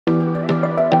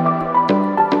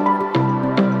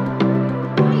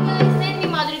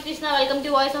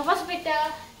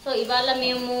ఇవాళ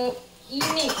మేము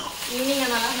ఈవినింగ్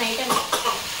అనాలా నైట్ అని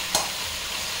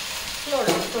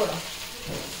చూడం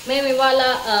మేము ఇవాళ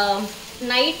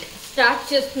నైట్ స్టార్ట్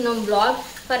చేస్తున్నాం blog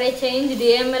for a change.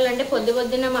 DML అంటే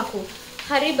పొద్దున మాకు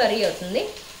హరీ బరీ అవుతుంది,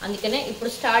 అందుకనే ఇప్పుడు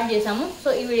స్టార్ట్ చేసాము. సో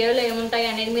ఈ వీడియోలో ఏముంటాయి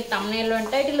అనేది మీరు thumbnail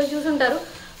అండ్ టైటిల్లో చూసుంటారు.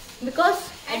 బికాస్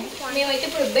మేమైతే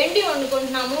ఇప్పుడు బెండి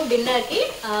వండుకుంటున్నాము డిన్నర్కి.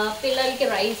 పిల్లలకి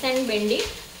రైస్ అండ్ బెండి,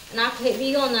 నాకు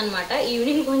హెవీగా ఉందన్నమాట.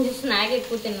 ఈవినింగ్ కొంచెం స్నాక్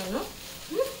ఎక్కువ తిన్నాను.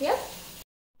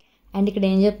 అండ్ ఇక్కడ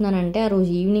ఏం చెప్తున్నానంటే ఆ రోజు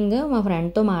ఈవినింగ్ మా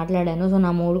ఫ్రెండ్తో మాట్లాడాను. సో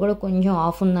నా మూడ్ కూడా కొంచెం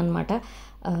ఆఫ్ ఉందన్నమాట.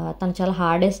 తను చాలా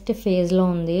హార్డెస్ట్ ఫేజ్లో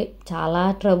ఉంది, చాలా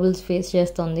ట్రబుల్స్ ఫేస్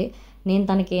చేస్తుంది. నేను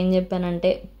తనకి ఏం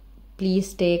చెప్పానంటే please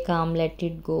stay calm, let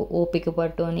it go, ఓపిక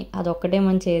పట్టు అని. అదొక్కటే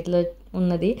మన చేతిలో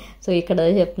ఉన్నది. సో ఇక్కడ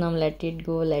అదే చెప్తున్నాం, లెట్ ఇట్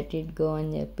గో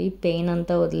అని చెప్పి. పెయిన్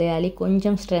అంతా వదిలేయాలి,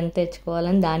 కొంచెం స్ట్రెంగ్త్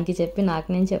తెచ్చుకోవాలని దానికి చెప్పి నాకు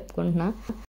నేను చెప్పుకుంటున్నా.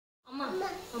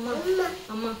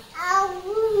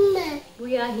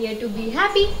 We are here to be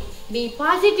happy, be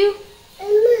positive,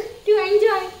 to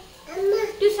enjoy,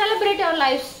 to celebrate our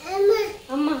lives.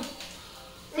 Amma,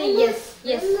 say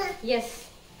yes.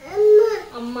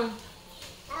 Amma.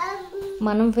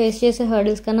 మనం ఫేస్ చేసే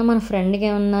హర్డిల్స్ కన్నా మన ఫ్రెండ్కి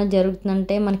ఏమన్నా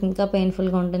జరుగుతుందంటే మనకి ఇంకా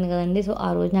పెయిన్ఫుల్గా ఉంటుంది కదండి. సో ఆ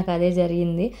రోజు నాకు అదే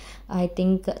జరిగింది. ఐ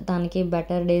థింక్ దానికి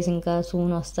బెటర్ డేస్ ఇంకా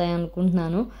సూన్ వస్తాయి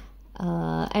అనుకుంటున్నాను.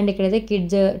 అండ్ ఇక్కడైతే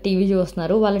కిడ్స్ టీవీ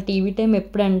చూస్తున్నారు. వాళ్ళ టీవీ టైం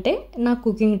ఎప్పుడంటే నా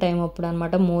కుకింగ్ టైం అప్పుడు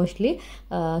అనమాట. మోస్ట్లీ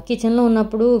కిచెన్లో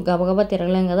ఉన్నప్పుడు గబగబా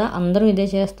తిరగలేం కదా, అందరం ఇదే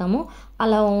చేస్తాము.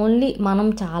 అలా ఓన్లీ మనం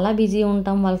చాలా బిజీ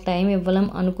ఉంటాం, వాళ్ళకి టైం ఇవ్వలేం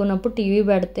అనుకున్నప్పుడు టీవీ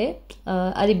పెడితే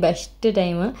అది బెస్ట్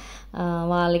టైం.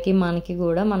 వాళ్ళకి మనకి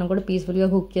కూడా మనం కూడా పీస్ఫుల్గా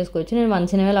కుక్ చేసుకోవచ్చు. నేను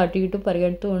వన్స్ ఇన్ ఏ వైల్ అటు ఇటు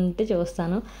పరిగెడుతూ ఉంటే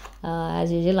చూస్తాను.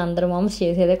 యాజ్ యూజువల్ అందరు మామ్స్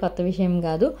చేసేదే కొత్త విషయం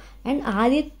కాదు. అండ్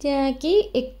ఆదిత్యకి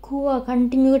ఎక్కువ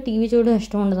కంటిన్యూగా టీవీ చూడడం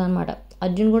ఇష్టం ఉండదు అనమాట.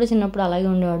 అర్జున్ కూడా చిన్నప్పుడు అలాగే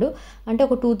ఉండేవాడు. అంటే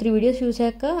ఒక 2-3 వీడియోస్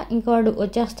చూసాక ఇంకా వాడు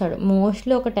వచ్చేస్తాడు.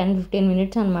 మోస్ట్లీ ఒక 10-15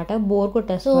 మినిట్స్ అనమాట, బోర్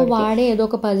కొట్టేస్తాడు. సో వాడే ఏదో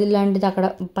ఒక పజిల్ లాంటిది అక్కడ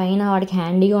పైన వాడికి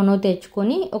హ్యాండీగా ఉన్నో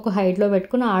తెచ్చుకొని ఒక హైట్లో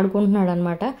పెట్టుకుని ఆడుకుంటున్నాడు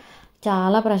అనమాట.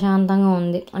 చాలా ప్రశాంతంగా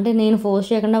ఉంది. అంటే నేను ఫోర్స్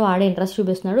చేయకుండా వాడే ఇంట్రెస్ట్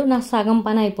చూపిస్తున్నాడు. నా సగం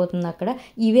పని అయిపోతుంది అక్కడ.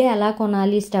 ఇవే ఎలా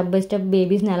కొనాలి, స్టెప్ బై స్టెప్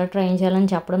బేబీస్ని ఎలా ట్రైన్ చేయాలని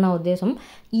చెప్పడం నా ఉద్దేశం.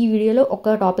 ఈ వీడియోలో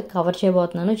ఒక టాపిక్ కవర్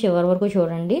చేయబోతున్నాను, చివరి వరకు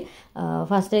చూడండి.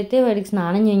 ఫస్ట్ అయితే వాడికి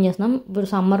స్నానం చేస్తున్నాం. ఇప్పుడు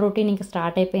సమ్మర్ రొటీన్ ఇంకా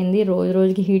స్టార్ట్ అయిపోయింది.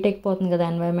 రోజుకి హీట్ ఎక్కిపోతుంది కదా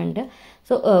ఎన్వైర్న్మెంట్.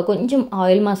 సో కొంచెం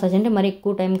ఆయిల్ మసాజ్, అంటే మరి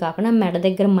ఎక్కువ టైం కాకుండా మెడ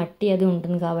దగ్గర మట్టి అది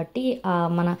ఉంటుంది కాబట్టి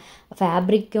మన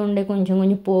ఫ్యాబ్రిక్కి ఉండే కొంచెం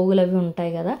పోగులు అవి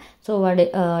ఉంటాయి కదా. సో వాడి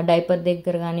డైపర్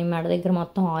దగ్గర కానీ మెడ దగ్గర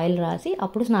మొత్తం ఆయిల్ రాసి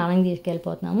అప్పుడు స్నానం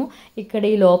తీసుకెళ్ళిపోతున్నాము. ఇక్కడ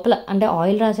ఈ లోపల అంటే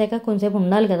ఆయిల్ రాసాక కొంచెంసేపు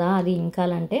ఉండాలి కదా అది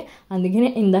ఇంకాలంటే, అందుకనే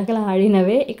ఇందాకలా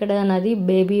ఆడినవే. ఇక్కడ నాది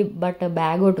బేబీ బట్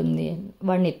బ్యాగ్ ఒకటి ఉంది,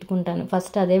 వాడిని ఎత్తుకుంటాను.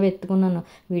 ఫస్ట్ అదే ఎత్తుకున్నాను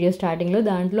వీడియో స్టార్టింగ్లో.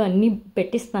 దాంట్లో అన్నీ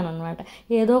పెట్టిస్తాను అనమాట.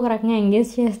 ఏదో ఒక రకంగా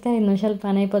ఎంగేజ్ చేస్తే 5 నిమిషాలు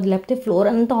పని అయిపోద్ది. లేకపోతే ఫ్లోర్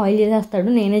అంతా ఆయిల్ చేసేస్తాడు,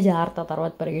 నేనే జారుతా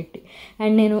తర్వాత పరిగెట్టి.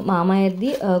 అండ్ నేను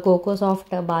మామాయర్ది cocoa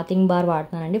soft bathing bar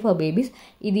వాడుతున్నానండి for babies.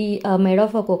 ఇది made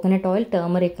of coconut oil,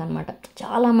 turmeric అనమాట.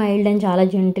 చాలా మైల్డ్ అండ్ చాలా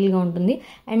జెంటిల్గా ఉంటుంది.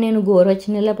 అండ్ నేను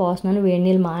గోరువెచ్చని నీళ్ళే పోస్తున్నాను, వేడి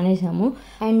నీళ్ళు మానేసాము.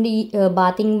 అండ్ ఈ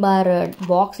బాతింగ్ బార్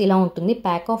బాక్స్ ఇలా ఉంటుంది.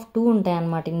 ప్యాక్ ఆఫ్ 2 ఉంటాయి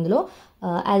అన్నమాట ఇందులో.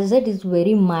 As that is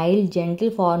very mild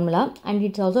gentle formula and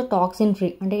it's also toxin free,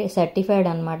 అంటే సర్టిఫైడ్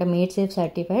అనమాట, మేడ్ సేఫ్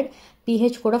సర్టిఫైడ్.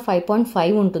 pH కూడా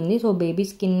 5.5 ఉంటుంది. సో బేబీ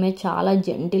స్కిన్ మీద చాలా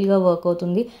జెంటిల్గా వర్క్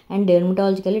అవుతుంది. అండ్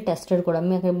డెర్మటాలజికల్లీ టెస్టెడ్ కూడా.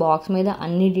 మీకు బాక్స్ మీద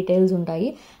అన్ని డీటెయిల్స్ ఉంటాయి.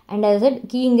 And as that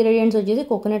key ingredients వచ్చేసి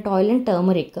కోకోనట్ ఆయిల్ అండ్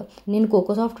టర్మరిక్. నేను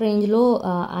కోకోసాఫ్ట్ రేంజ్లో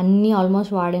అన్నీ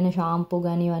ఆల్మోస్ట్ వాడిన షాంపూ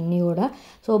కానీ ఇవన్నీ కూడా.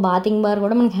 సో బాతింగ్ బార్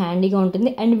కూడా మనకి హ్యాండీగా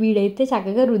ఉంటుంది. అండ్ వీడైతే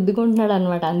చక్కగా రుద్దుకుంటున్నాడు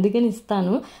అనమాట, అందుకని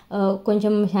ఇస్తాను.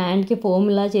 కొంచెం హ్యాండ్కి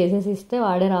ఫోమ్లా చేసేసి ఇస్తే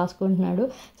వాడే రాసుకుంటున్నాడు,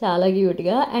 చాలా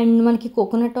క్యూట్గా. అండ్ మనకి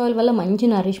కోకోనట్ ఆయిల్ వల్ల మంచి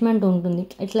నరిష్మెంట్ ఉంటుంది.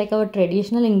 It's like our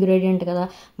traditional ingredient కదా,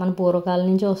 మన పూర్వకాలం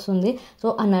నుంచి వస్తుంది. సో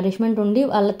ఆ నరిష్మెంట్ ఉండి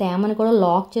వాళ్ళ తేమని కూడా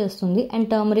లాక్ చేస్తుంది. అండ్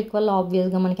టర్మరిక్ వల్ల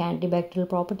ఆబ్వియస్గా మనకి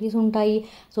యాంటీబ్యాక్టీరియల్ ప్రాపర్టీస్ ఉంటాయి.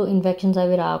 సో ఇన్ఫెక్షన్స్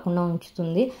అవి రాకుండా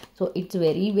ఉంచుతుంది. So it's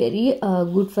very very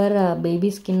good for baby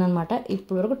skin అనమాట.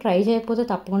 ఇప్పుడు వరకు ట్రై చేయకపోతే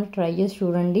తప్పకుండా ట్రై చేసి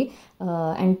చూడండి.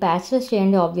 అండ్ ప్యాచ్ టెస్ట్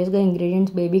చేయండి. ఆబ్వియస్గా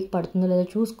ఇంగ్రీడియంట్స్ బేబీకి పడుతుందో లేదో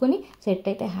చూసుకొని సెట్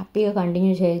అయితే హ్యాపీగా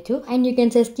కంటిన్యూ చేయొచ్చు. And you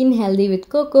can say skin healthy with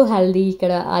cocoa healthy.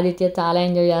 ఇక్కడ ఆదిత్య చాలా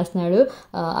ఎంజాయ్ చేస్తున్నాడు.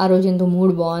 ఆ రోజు ఎంతో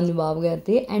మూడ్ బాగుంది బాబు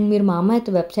గారిది. అండ్ మీరు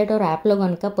మామాయర్త్ వెబ్సైట్ ఆర్ యాప్లో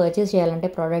కనుక పర్చేస్ చేయాలంటే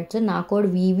ప్రోడక్ట్స్ నా కోడ్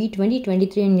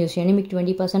VV2023 అని యూస్ చేయండి, మీకు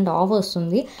 20% ఆఫ్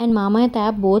వస్తుంది. And Mamaearth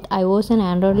app both iOS and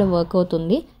ఆండ్రాయిడ్లో work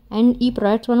అవుతుంది. అండ్ ఈ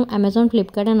ప్రోడక్ట్స్ మనం అమెజాన్,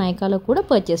 ఫ్లిప్కార్ట్ అండ్ నైకాలో కూడా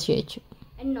పర్చేస్ చేయొచ్చు.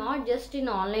 And not just in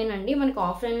online అండి, మనకి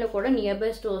ఆఫ్లైన్లో కూడా నియర్ బై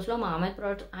స్టోర్స్లో మామయ్య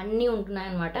ప్రోడక్ట్స్ అన్నీ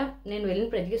ఉంటున్నాయన్నమాట. నేను వెళ్ళిన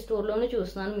ప్రతి స్టోర్లోనూ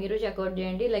చూస్తున్నాను, మీరు చెక్అవుట్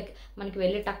చేయండి. లైక్ మనకి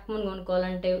వెళ్ళి టక్కుమని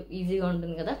కొనుక్కోవాలంటే ఈజీగా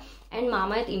ఉంటుంది కదా. అండ్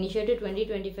మామయ్య ఇనిషియేటివ్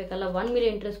 2025 కల్లా 1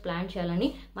 million ఇంట్రెస్ట్ ప్లాన్ చేయాలని,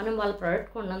 మనం వాళ్ళ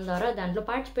ప్రోడక్ట్ కొనడం ద్వారా దాంట్లో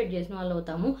పార్టిసిపేట్ చేసిన వాళ్ళు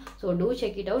అవుతాము. So do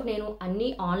check it out. నేను అన్ని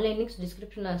ఆన్లైన్ లింక్స్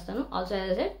డిస్క్రిప్షన్లో ఇస్తాను. Also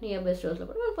as a near by స్టోర్స్లో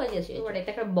కూడా మనం పర్చేస్ చేయొచ్చు.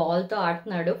 వాడైతే అక్కడ బాల్తో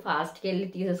ఆడుతున్నాడు, ఫాస్ట్కి వెళ్ళి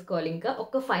తీసేసుకోవాలి. ఇంకా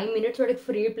ఒక 5 minutes వాడికి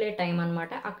ఫ్రీ ప్లే టైం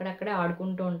అనమాట, అక్కడక్కడే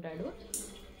ఆడుకుంటూ ఉంటాడు.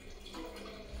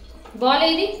 బాల్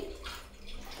ఏది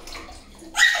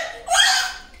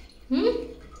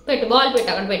పెట్టు, బాల్ పెట్టు,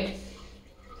 అక్కడ పెట్టు,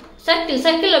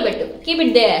 సర్కిల్లో పెట్టు, keep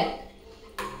it there.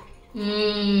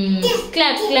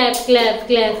 Clap clap clap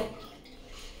clap,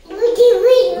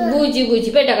 Buzi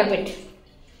Buzi పెట్టు, అక్కడ పెట్టు,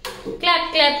 clap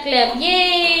clap clap, A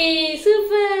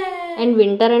super. And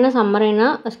winter అయినా సమ్మర్ అయినా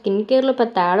స్కిన్ కేర్లో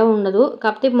పెద్ద తేడా ఉండదు.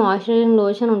 కాకపోతే మాయిశ్చరైజింగ్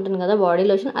లోషన్ ఉంటుంది కదా, బాడీ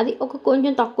లోషన్, అది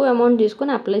కొంచెం తక్కువ అమౌంట్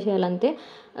తీసుకొని అప్లై చేయాలంతే.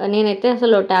 నేనైతే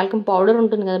అసలు టాల్కమ్ పౌడర్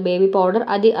ఉంటుంది కదా, బేబీ పౌడర్,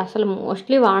 అది అసలు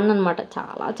మోస్ట్లీ వాడను అనమాట.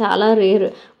 చాలా చాలా రేర్,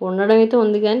 ఉండడం అయితే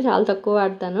ఉంది కానీ చాలా తక్కువ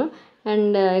వాడతాను.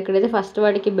 అండ్ ఇక్కడైతే ఫస్ట్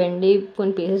వాడికి బెండి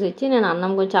కొన్ని పీసెస్ ఇచ్చి, నేను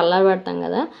అన్నం కొంచెం చల్లారి పెడతాం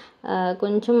కదా,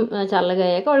 కొంచెం చల్లగా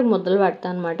అయ్యాక వాడికి ముద్దలు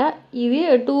పెడతాను అనమాట. ఇది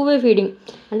 2-way ఫీడింగ్,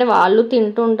 అంటే వాళ్ళు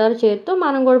తింటూ ఉంటారు చేత్తో,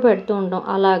 మనం కూడా పెడుతూ ఉంటాం.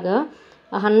 అలాగా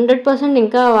 100%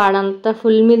 ఇంకా వాడంతా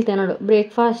ఫుల్ మీల్ తినడు.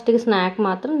 బ్రేక్ఫాస్ట్కి స్నాక్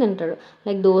మాత్రం తింటాడు,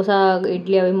 లైక్ దోశ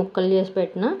ఇడ్లీ అవి ముక్కలు చేసి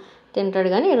పెట్టినా తింటాడు.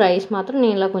 కానీ రైస్ మాత్రం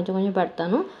నేను ఇలా కొంచెం కొంచెం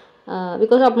పెడతాను,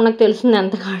 బికాస్ అప్పుడు నాకు తెలిసింది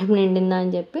ఎంత కడుపు నిండిందా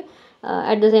అని చెప్పి.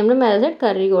 At the same time as at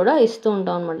curry కూడా ఇస్తూ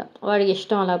ఉంటాం అనమాట, వాడికి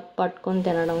ఇష్టం అలా పట్టుకొని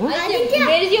తినడము.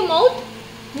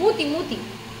 మూతి మూతి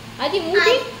అది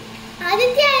మూతి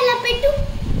పెట్టు,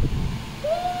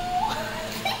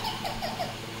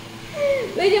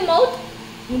 where's your mouth?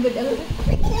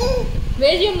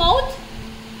 Where's your mouth?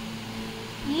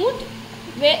 Mouth?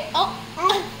 Where? Oh,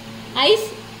 eyes?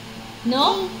 No,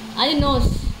 అది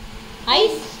nose.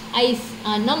 Eyes, eyes.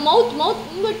 No, mouth, mouth.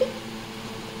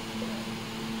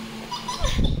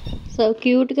 So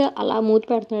క్యూట్గా అలా మూతి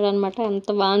పెడుతున్నాడు అనమాట, ఎంత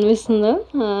బాగా అనిపిస్తుందో.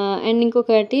 అండ్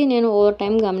ఇంకొకటి నేను ఓవర్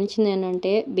టైం గమనించింది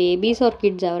ఏంటంటే, బేబీస్ ఆర్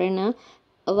కిడ్స్ ఎవరైనా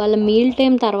వాళ్ళ మీల్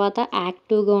టైం తర్వాత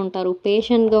యాక్టివ్గా ఉంటారు,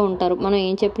 పేషెంట్గా ఉంటారు, మనం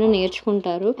ఏం చెప్పినా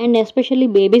నేర్చుకుంటారు. అండ్ ఎస్పెషల్లీ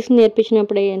బేబీస్కి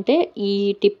నేర్పించినప్పుడు ఏంటంటే ఈ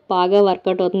టిప్ బాగా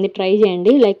వర్కౌట్ అవుతుంది, ట్రై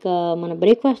చేయండి. లైక్ మన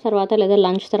బ్రేక్ఫాస్ట్ తర్వాత లేదా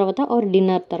లంచ్ తర్వాత ఆర్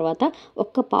డిన్నర్ తర్వాత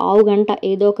ఒక్క 1/2 గంట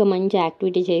ఏదో ఒక మంచి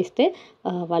యాక్టివిటీ చేస్తే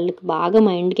వాళ్ళకి బాగా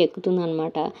మైండ్కి ఎక్కుతుంది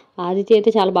అనమాట. ఆదిత్య అయితే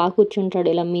చాలా బాగా కూర్చుంటాడు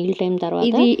ఇలా మీల్ టైం తర్వాత.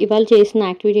 ఇది ఇవాళ చేసిన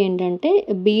యాక్టివిటీ ఏంటంటే,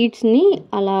 బీడ్స్ని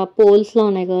అలా పోల్స్లో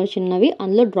ఉన్నాయి కదా చిన్నవి,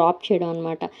 అందులో డ్రాప్ చేయడం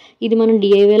అనమాట. ఇది మనం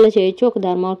డిఐవేలో చేయొచ్చు. ఒక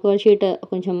థర్మాకోల్ షీట్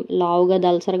కొంచెం లావుగా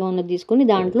దలసరగా ఉన్నది తీసుకుని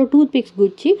దాంట్లో టూత్ పిక్స్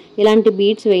గుచ్చి ఇలాంటి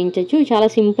బీడ్స్ వేయించవచ్చు. చాలా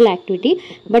సింపుల్ యాక్టివిటీ,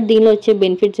 బట్ దీనిలో వచ్చే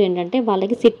బెనిఫిట్స్ ఏంటంటే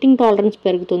వాళ్ళకి సిట్టింగ్ టాలరెన్స్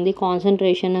పెరుగుతుంది,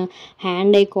 concentration,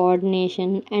 hand I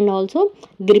coordination, and also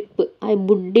grip. అవి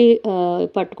బుడ్డి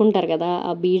పట్టుకుంటారు కదా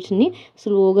ఆ బీడ్స్ని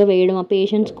స్లోగా వేయడం, ఆ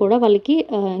పేషెన్స్ కూడా వాళ్ళకి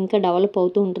ఇంకా డెవలప్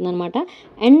అవుతూ ఉంటుందన్నమాట.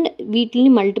 అండ్ వీటిని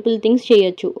మల్టిపుల్ థింగ్స్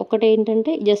చేయొచ్చు. ఒకటి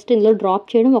ఏంటంటే జస్ట్ ఇందులో డ్రాప్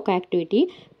చేయడం ఒక యాక్టివిటీ,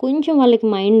 కొంచెం వాళ్ళకి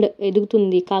మైండ్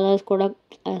ఎదుగుతుంది, కలర్స్ కూడా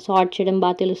సార్ట్ చేయడం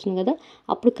బాగా తెలుస్తుంది కదా,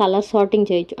 అప్పుడు కలర్ సార్టింగ్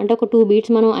చేయొచ్చు. అంటే ఒక 2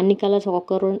 బీట్స్ మనం అన్ని కలర్స్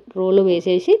ఒక్క రోలో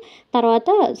వేసేసి తర్వాత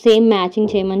సేమ్ మ్యాచింగ్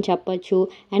చేయమని చెప్పచ్చు,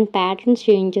 అండ్ ప్యాటర్న్స్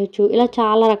చేయించవచ్చు. ఇలా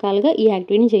చాలా రకాలుగా ఈ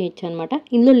యాక్టివిటీని చేయొచ్చు అనమాట.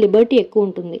 ఇందులో లిబర్టీ ఎక్కువ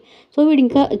ఉంటుంది. సో వీడు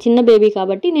ఇంకా చిన్న బేబీ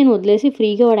కాబట్టి నేను వదిలేసి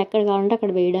ఫ్రీగా వాడు ఎక్కడ కావాలంటే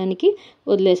అక్కడ వేయడానికి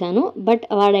వదిలేశాను. బట్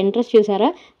వాడు ఇంట్రెస్ట్ చూసారా,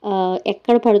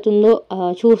 ఎక్కడ పడుతుందో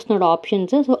చూస్తున్నాడు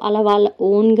ఆప్షన్స్. సో అలా వాళ్ళ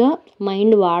ఓన్గా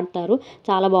మైండ్ వాడతారు,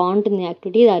 చాలా బాగుంటుంది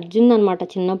యాక్టివిటీ. ఇది అర్జున్ అనమాట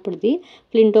చిన్నప్పటిది,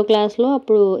 ఫ్లింటో క్లాస్లో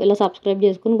అప్పుడు ఇలా సబ్స్క్రైబ్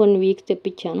చేసుకుని కొన్ని వీక్స్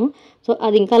తెప్పించాను. సో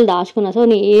అది ఇంకా దాచుకున్నా. సో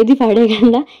నేను ఏది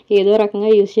పడేయకుండా ఏదో రకంగా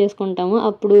యూస్ చేసుకుంటాము.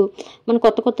 అప్పుడు మనం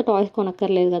కొత్త కొత్త టాయ్స్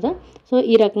కొనక్కర్లేదు కదా. సో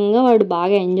ఈ రకంగా వాడు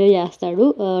బాగా ఎంజాయ్ చేస్తాడు.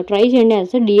 ట్రై చేయండి.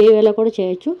 యాజ్ డిఐవేలో కూడా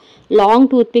చేయొచ్చు. లాంగ్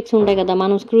టూత్ పిక్స్ ఉంటాయి కదా,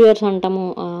 మనం స్క్రూయర్స్ అంటాము,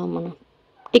 మన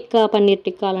టిక్కా, పన్నీర్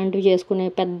టిక్కా అలాంటివి చేసుకునే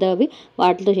పెద్దవి,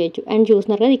 వాటితో చేయొచ్చు. అండ్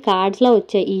చూస్తున్నారు కదా ఈ కార్డ్స్లో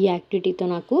వచ్చాయి ఈ యాక్టివిటీతో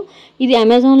నాకు. ఇది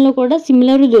అమెజాన్లో కూడా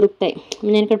సిమిలర్ దొరుకుతాయి,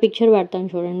 నేను ఇక్కడ పిక్చర్ పెడతాను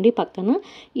చూడండి పక్కన.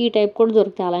 ఈ టైప్ కూడా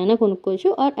దొరుకుతాయి, అలా అయినా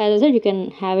కొనుక్కోవచ్చు. Are as a you can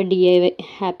have a DIY,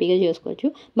 హ్యాపీగా చేసుకోవచ్చు.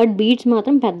 బట్ బీడ్స్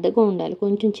మాత్రం పెద్దగా ఉండాలి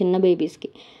కొంచెం చిన్న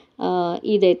బేబీస్కి.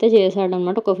 ఇదైతే చేశాడు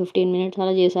అనమాట. ఒక 15 minutes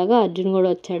అలా చేశాక అర్జున్ కూడా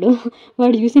వచ్చాడు.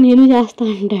 వాడు చూసి నేను చేస్తా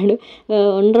అంటాడు.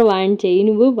 ఉండరు వాడిని చేయి,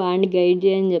 నువ్వు వాడిని గైడ్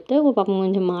చేయని చెప్తే ఒక పాపం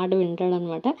కొంచెం మాట వింటాడు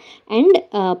అనమాట. అండ్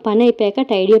పని అయిపోయాక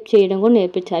టైడీ అప్ చేయడం కూడా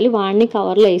నేర్పించాలి. వాడిని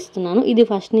కవర్లో వేస్తున్నాను. ఇది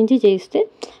ఫస్ట్ నుంచి చేస్తే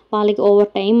వాళ్ళకి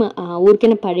ఓవర్ టైం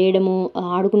ఊరికైనా పడేయడము,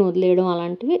 ఆడుకుని వదిలేయడం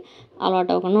అలాంటివి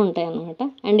అలవాటు అవ్వకుండా ఉంటాయి అన్నమాట.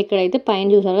 అండ్ ఇక్కడైతే పైన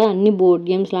చూసారు అన్ని బోర్డ్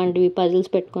గేమ్స్ లాంటివి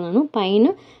పజిల్స్ పెట్టుకున్నాను. పైన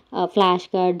ఫ్లాష్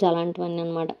కార్డ్స్ అలాంటివన్నీ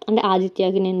అనమాట. అంటే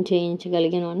ఆదిత్యకి నేను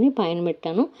చేయించగలిగినవన్నీ పైన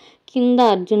పెట్టాను. కింద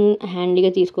అర్జున్ హ్యాండీగా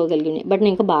తీసుకోగలిగినాయి. బట్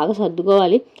నేను ఇంకా బాగా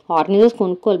సర్దుకోవాలి, ఆర్గనైజర్స్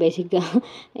కొనుక్కోవాలి బేసిక్గా.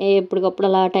 ఎప్పటికప్పుడు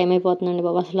అలా టైం అయిపోతుందండి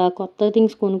బాబు. అసలు కొత్త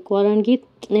థింగ్స్ కొనుక్కోవడానికి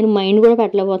నేను మైండ్ కూడా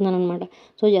పెట్టలేకపోతున్నాను అనమాట.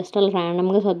 సో జస్ట్ అలా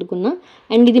ర్యాండమ్గా సర్దుకున్నా.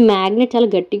 అండ్ ఇది మ్యాగ్నెట్ చాలా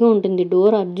గట్టిగా ఉంటుంది,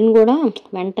 డోర్ అర్జున్ కూడా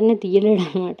వెంటనే తీయలేడు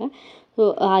అనమాట. సో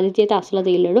ఆదిత్య అయితే అసలు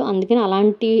తీయలేడు. అందుకని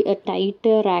అలాంటి టైట్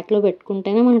ర్యాక్లో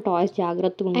పెట్టుకుంటేనే మన టాయ్స్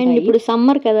జాగ్రత్తగా ఉంటాయి. అండ్ ఇప్పుడు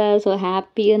సమ్మర్ కదా, సో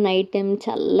హ్యాపీగా నైట్ టైం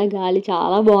చల్ల గాలి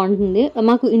చాలా బాగుంటుంది.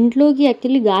 మాకు ఇంట్లోకి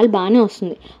యాక్చువల్లీ గాలి బాగానే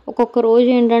వస్తుంది. ఒక్కొక్క రోజు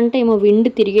ఏంటంటే ఏమో విండ్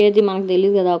తిరిగేది మనకు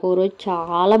తెలియదు కదా. ఒక్కొక్క రోజు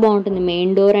చాలా బాగుంటుంది.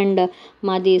 మెయిన్ డోర్ అండ్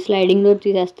మాది స్లైడింగ్ డోర్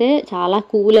తీసేస్తే చాలా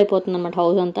కూల్ అయిపోతుంది అన్నమాట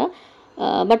హౌస్ అంతా.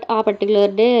 బట్ ఆ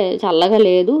పర్టికులర్ డే చల్లగా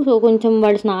లేదు. సో కొంచెం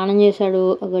వాడు స్నానం చేశాడు,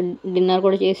 ఒక డిన్నర్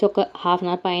కూడా చేసి ఒక హాఫ్ అన్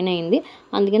అవర్ పైన అయింది.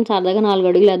 అందుకని సరదాగా 4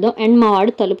 అడుగులు వేద్దాం. అండ్ మా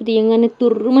వాడు తలుపు తీయంగానే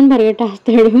తుర్రుమని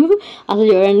పరిగెట్టేస్తాడు. అసలు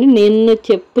చూడండి, నేను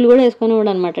చెప్పులు కూడా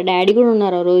వేసుకునేవాడు అనమాట. డాడీ కూడా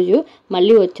ఉన్నారు ఆ రోజు,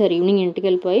 మళ్ళీ వచ్చారు ఈవినింగ్ ఇంటికి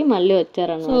వెళ్ళిపోయి మళ్ళీ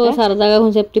వచ్చారన్నమాట. సో సరదాగా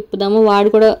కొంచెం తిప్పుదాము,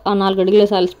 వాడు కూడా ఆ 4 అడుగులు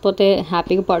అలసిపోతే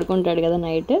హ్యాపీగా పడుకుంటాడు కదా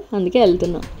నైట్, అందుకే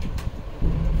వెళ్తున్నాం.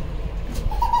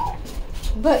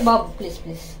 బాబు please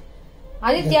please.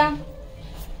 Aditya,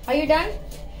 are you done?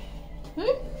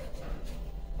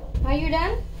 Are you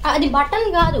done? అది బటన్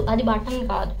కాదు, అది బటన్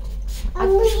కాదు,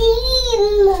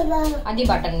 అది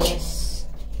బటన్. Yes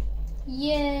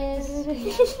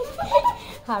yes.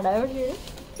 హడావిడి.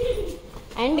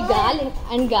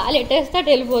 అండ్ గాలి ఎట్టేస్తాడు,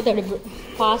 వెళ్ళిపోతాడు ఇప్పుడు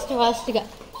ఫాస్ట్గా.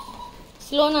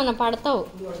 స్లో నాన్న, పడతావు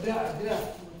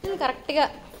కరెక్ట్గా.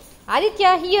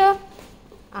 ఆదిత్య హియో,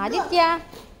 ఆదిత్య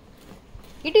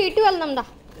ఇటు వెళ్దాం దా.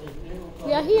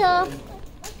 హియో.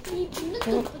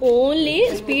 ఓన్లీ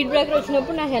స్పీడ్ బ్రేకర్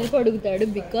వచ్చినప్పుడు నా హెల్ప్ అడుగుతాడు,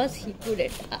 బికాస్ హీ కుడ్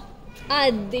ఇట్.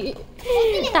 అది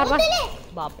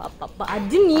బాబా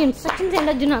అర్జున్, నీ ఇన్స్ట్రక్షన్స్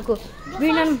ఏంటి అర్జున్? నాకు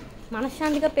వీళ్ళని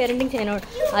మనశ్శాంతిగా పేరెంటింగ్ చేయనవాడు.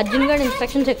 అర్జున్ కూడా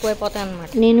ఇన్స్ట్రక్షన్స్ ఎక్కువైపోతాయి అనమాట.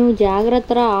 నేను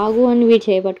జాగ్రత్త ఆగు అని వీడు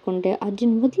చేయబట్టుకుంటే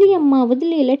అర్జున్ వదిలి అమ్మ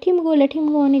వదిలి, లెట్ హిమ్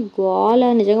గో అని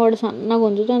గోల. నిజంగా వాడు సన్నగా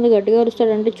వంచుతూ అంత గట్టిగా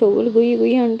అరుస్తాడంటే చెవులు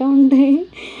గుయ్యి అంటూ ఉంటాయి.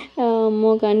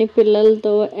 అమ్మో, కానీ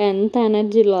పిల్లలతో ఎంత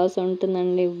ఎనర్జీ లాస్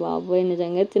ఉంటుందండి బాబోయ్.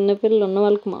 నిజంగా చిన్నపిల్లలు ఉన్న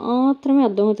వాళ్ళకి మాత్రమే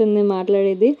అర్థమవుతుంది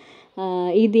మాట్లాడేది.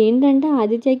 ఇది ఏంటంటే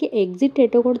ఆదిత్యకి ఎగ్జిట్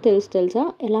ఎటో కూడా తెలుసా,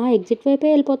 ఎలా ఎగ్జిట్ వైపే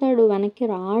వెళ్ళిపోతాడు, వెనక్కి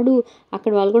రాడు.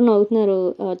 అక్కడ వాళ్ళు కూడా నవ్వుతున్నారు,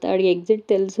 వాడికి ఎగ్జిట్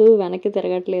తెలుసు వెనక్కి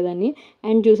తిరగట్లేదని.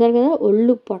 అండ్ చూసారు కదా,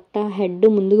 ఒళ్ళు పొట్ట హెడ్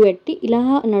ముందుకు పెట్టి ఇలా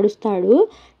నడుస్తాడు.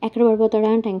 ఎక్కడ పడిపోతాడా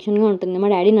అని టెన్షన్గా ఉంటుంది. మా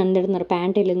డాడీ నన్ను తిడుతున్నారు,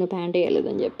 ప్యాంట్ వేయలేదు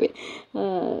అని చెప్పి.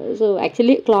 సో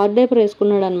యాక్చువల్లీ క్లాత్ డైపర్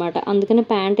వేసుకున్నాడు అనమాట. అందుకని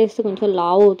ప్యాంట్ వేస్తే కొంచెం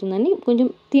లావ్ అవుతుందని కొంచెం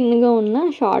థిన్గా ఉన్న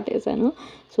షార్ట్ వేసాను.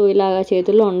 సో ఇలాగ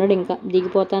చేతుల్లో ఉండడు, ఇంకా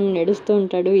దిగిపోతాను, నడుస్తూ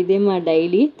ఉంటాడు. ఇదే మా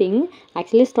డైలీ థింగ్.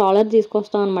 యాక్చువల్లీ స్ట్రాలర్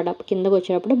తీసుకొస్తాం అనమాట కిందకు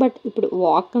వచ్చేటప్పుడు. బట్ ఇప్పుడు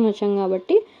వాక్ అని వచ్చాం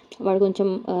కాబట్టి వాడు కొంచెం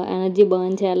ఎనర్జీ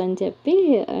బర్న్ చేయాలని చెప్పి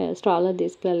స్ట్రాలర్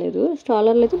తీసుకెళ్ళలేదు.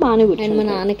 స్ట్రాలర్లో అయితే బాగానే కూర్చొని. అండ్ మా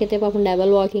నాన్నకైతే పాపం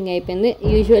డబల్ వాకింగ్ అయిపోయింది.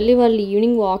 యూజువల్లీ వాళ్ళు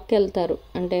ఈవినింగ్ వాక్కి వెళ్తారు,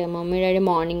 అంటే mummy daddy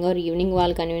morning or evening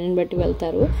వాళ్ళు కన్వీనియన్స్ బట్టి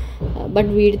వెళ్తారు.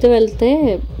 బట్ వీడితో వెళ్తే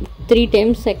 3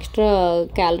 times ఎక్స్ట్రా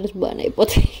క్యాలరీస్ బర్న్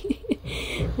అయిపోతాయి.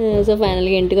 సో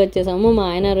ఫైనల్గా ఇంటికి వచ్చేసాము. మా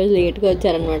ఆయన ఆ రోజు లేట్గా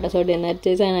వచ్చారనమాట. సో డిన్నర్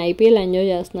చేసి ఆయన ఐపీఎల్ ఎంజాయ్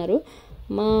చేస్తున్నారు.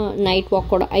 మా నైట్ వాక్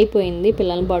కూడా అయిపోయింది,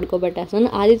 పిల్లల్ని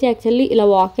పడుకోబెట్టేస్తున్నాను. ఆదిత్య యాక్చువల్లీ ఇలా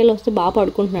వాక్ వెళ్ళి వస్తే బాగా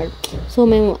పడుకుంటున్నాడు. సో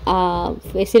మేము ఆ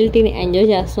ఫెసిలిటీని ఎంజాయ్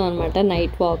చేస్తాం అనమాట,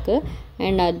 నైట్ వాక్.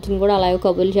 అండ్ అర్జున్ కూడా అలాగే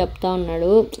కబుర్లు చెప్తా ఉన్నాడు,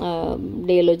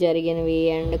 డేలో జరిగినవి.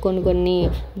 అండ్ కొన్ని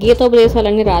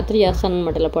గీతోపదేశాలన్నీ రాత్రి చేస్తాను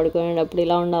అనమాట. ఇలా పడుకునేటప్పుడు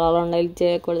ఇలా ఉండాలి, అలా ఉండాలి, ఇది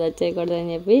చేయకూడదు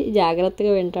అని చెప్పి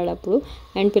జాగ్రత్తగా వింటాడు అప్పుడు.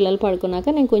 అండ్ పిల్లలు పడుకున్నాక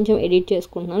నేను కొంచెం ఎడిట్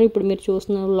చేసుకుంటున్నాను. ఇప్పుడు మీరు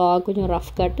చూస్తున్న వ్లాగ్ కొంచెం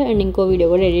రఫ్ కట్, అండ్ ఇంకో వీడియో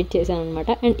కూడా ఎడిట్ చేశాను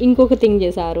అనమాట. అండ్ ఇంకొక థింగ్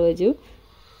చేశాను ఆ రోజు,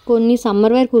 కొన్ని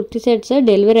summer wear kurti sets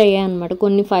delivery అయ్యాయి అనమాట.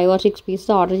 కొన్ని 5 or 6 pieces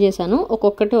ఆర్డర్ చేశాను.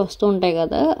 ఒక్కొక్కటి వస్తూ ఉంటాయి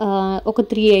కదా, ఒక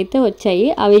 3 అయితే వచ్చాయి.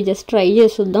 అవి జస్ట్ ట్రై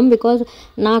చేసి చూద్దాం. బికాజ్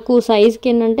నాకు సైజ్కి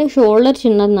ఏంటంటే షోల్డర్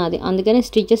చిన్నది నాది, అందుకని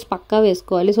స్టిచెస్ పక్కా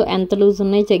వేసుకోవాలి. సో ఎంత లూజ్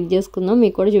ఉన్నాయి చెక్ చేసుకుందాం,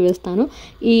 మీకు కూడా చూపిస్తాను.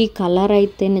 ఈ కలర్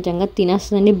అయితే నిజంగా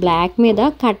తినేస్తుందండి. బ్లాక్ మీద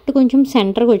కట్ కొంచెం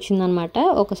సెంటర్కి వచ్చిందనమాట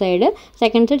ఒక సైడ్,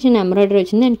 సెకండ్ సైడ్ చిన్న ఎంబ్రాయిడరీ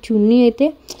వచ్చింది. అండ్ చున్నీ అయితే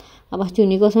అబ్బా,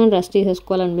 చున్నీ కోసం డ్రెస్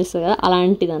తీసేసుకోవాలనిపిస్తుంది కదా,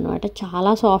 అలాంటిది అనమాట.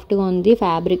 చాలా సాఫ్ట్గా ఉంది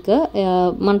ఫ్యాబ్రిక్.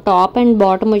 మన టాప్ అండ్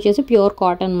బాటమ్ వచ్చేసి ప్యూర్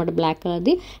కాటన్ అనమాట, బ్లాక్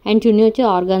కలర్ది. అండ్ చున్నీ వచ్చి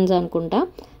ఆర్గాన్జా అనుకుంటా.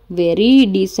 Very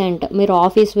decent. మీరు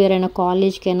ఆఫీస్ వేర్ అయినా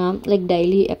కాలేజ్కైనా లైక్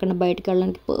డైలీ ఎక్కడ బయటకు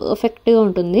వెళ్ళడానికి పర్ఫెక్ట్గా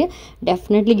ఉంటుంది.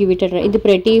 Definitely give it a try. ఇది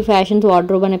ప్రతి ఫ్యాషన్స్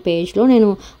వార్డ్రోబ్ అనే పేజ్లో, నేను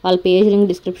వాళ్ళ పేజ్ లింక్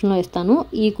డిస్క్రిప్షన్లో ఇస్తాను.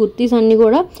 ఈ కుర్తీస్ అన్నీ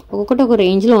కూడా ఒక్కొక్కటి ఒక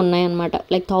రేంజ్లో ఉన్నాయన్నమాట.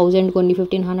 లైక్ 1000 కొన్ని,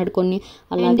 1500 కొన్ని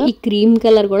అలాగే. ఈ క్రీమ్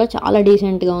కలర్ కూడా చాలా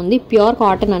డీసెంట్గా ఉంది. ప్యూర్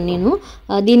కాటన్ అని నేను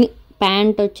దీని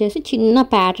ప్యాంట్ వచ్చేసి చిన్న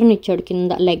ప్యాటర్న్ ఇచ్చాడు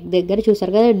కింద లెగ్ దగ్గర,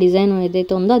 చూసారు కదా డిజైన్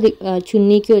ఏదైతే ఉందో అది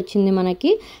చున్నీకి వచ్చింది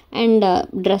మనకి. అండ్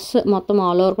డ్రెస్ మొత్తం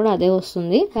ఆల్ ఓవర్ కూడా అదే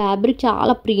వస్తుంది. ఫ్యాబ్రిక్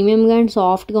చాలా ప్రీమియంగా అండ్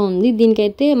సాఫ్ట్గా ఉంది.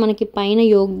 దీనికైతే మనకి పైన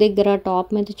యోక్ దగ్గర టాప్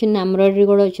మీద చిన్న ఎంబ్రాయిడరీ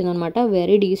కూడా వచ్చిందనమాట.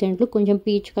 Very decent. కొంచెం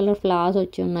పీచ్ కలర్ ఫ్లవర్స్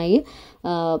వచ్చి ఉన్నాయి.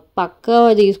 పక్కా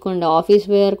తీసుకోండి, ఆఫీస్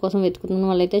వేర్ కోసం వెతుకుతున్న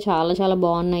వాళ్ళైతే చాలా చాలా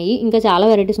బాగున్నాయి. ఇంకా చాలా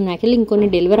వెరైటీస్ ఉన్నాయి. యాక్చువల్లీ ఇంకొన్ని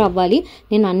డెలివరీ అవ్వాలి.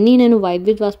 నేను వైబ్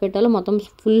విత్ వాస్పిట్టాలో మొత్తం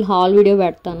ఫుల్ హాల్ వీడియో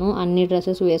పెడతాను అన్ని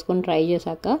డ్రెస్సెస్ వేసుకొని ట్రై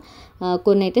చేశాక.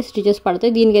 కొన్ని అయితే స్టిచెస్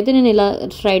పడతాయి. దీనికైతే నేను ఇలా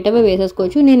స్ట్రైట్ అవే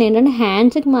వేసేసుకోవచ్చు. నేను ఏంటంటే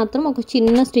హ్యాండ్స్కి మాత్రం ఒక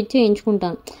చిన్న స్టిచ్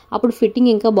వేయించుకుంటాను. అప్పుడు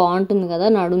ఫిట్టింగ్ ఇంకా బాగుంటుంది కదా.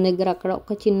 నడుము దగ్గర అక్కడ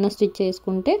ఒక చిన్న స్టిచ్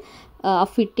వేసుకుంటే ఆ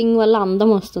ఫిట్టింగ్ వల్ల అందం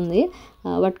వస్తుంది.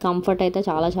 బట్ కంఫర్ట్ అయితే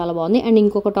చాలా చాలా బాగుంది. అండ్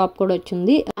ఇంకొక టాప్ కూడా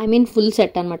వచ్చింది. ఐ మీన్ ఫుల్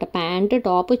సెట్ అనమాట. ప్యాంట్,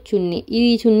 టాప్, చున్నీ. ఈ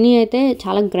చున్నీ అయితే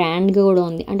చాలా గ్రాండ్గా కూడా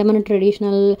ఉంది. అంటే మనం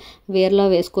ట్రెడిషనల్ వేర్లో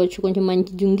వేసుకోవచ్చు. కొంచెం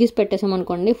మంచి జుంగీస్ పెట్టేసాం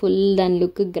అనుకోండి, ఫుల్ దాని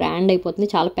లుక్ గ్రాండ్ అయిపోతుంది.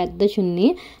 చాలా పెద్ద చున్నీ.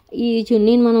 ఈ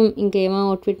చున్నీని మనం ఇంకేమో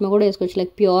అవుట్ఫిట్ మీద కూడా వేసుకోవచ్చు.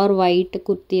 లైక్ ప్యూర్ వైట్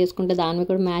కుర్తీ వేసుకుంటే దాని మీద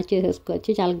కూడా మ్యాచ్ చేసేసుకోవచ్చు.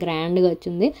 చాలా గ్రాండ్గా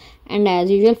వచ్చింది. And as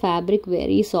usual fabric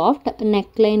very soft.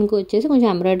 Neck లైన్కి వచ్చేసి కొంచెం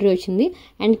ఎంబ్రాయిడరీ వచ్చింది.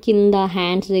 అండ్ కింద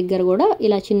హ్యాండ్స్ దగ్గర కూడా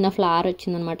ఇలా చిన్న ఫ్లవర్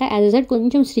వచ్చిందనమాట. యాజ్ ఎ సైడ్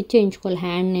కొంచెం స్టిచ్ చేయించుకోవాలి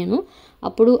హ్యాండ్ నేను,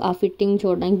 అప్పుడు ఆ ఫిట్టింగ్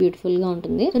చూడడానికి బ్యూటిఫుల్గా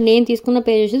ఉంటుంది. సో నేను తీసుకున్న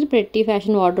పేజ్ వచ్చేసి pretty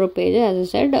fashion wardrobe page. As a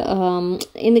side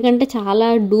ఎందుకంటే చాలా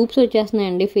డూప్స్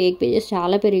వచ్చేస్తున్నాయండి, ఫేక్ పేజెస్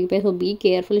చాలా పెరిగిపోయాయి. సో బీ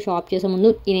కేర్ఫుల్ షాప్ చేసే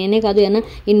ముందు. నేనే కాదు, ఏమైనా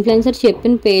ఇన్ఫ్లుయెన్సర్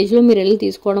చెప్పిన పేజ్లో మీరు వెళ్ళి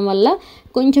తీసుకోవడం వల్ల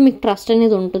కొంచెం మీకు ట్రస్ట్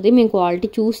అనేది ఉంటుంది. మేము క్వాలిటీ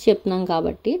చూసి చెప్తున్నాం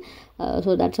కాబట్టి. So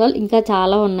that's all. ఇంకా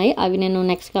చాలా ఉన్నాయి, అవి నేను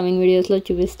నెక్స్ట్ కమింగ్ వీడియోస్లో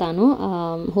చూపిస్తాను.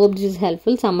 Hope this is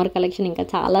helpful. Summer collection ఇంకా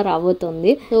చాలా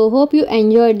రాబోతుంది. So hope you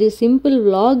enjoyed this simple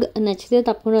vlog. నచ్చితే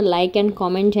తప్పకుండా లైక్ అండ్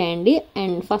కామెంట్ చేయండి.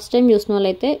 అండ్ ఫస్ట్ టైం చూసిన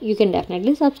వాళ్ళైతే యూ కెన్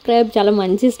డెఫినెట్లీ సబ్స్క్రైబ్. చాలా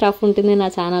మంచి స్టఫ్ ఉంటుంది నా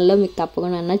ఛానల్లో, మీకు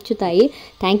తప్పకుండా నచ్చుతాయి.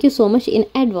 Thank you so much in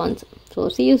advance. So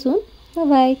see you soon.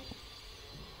 Bye.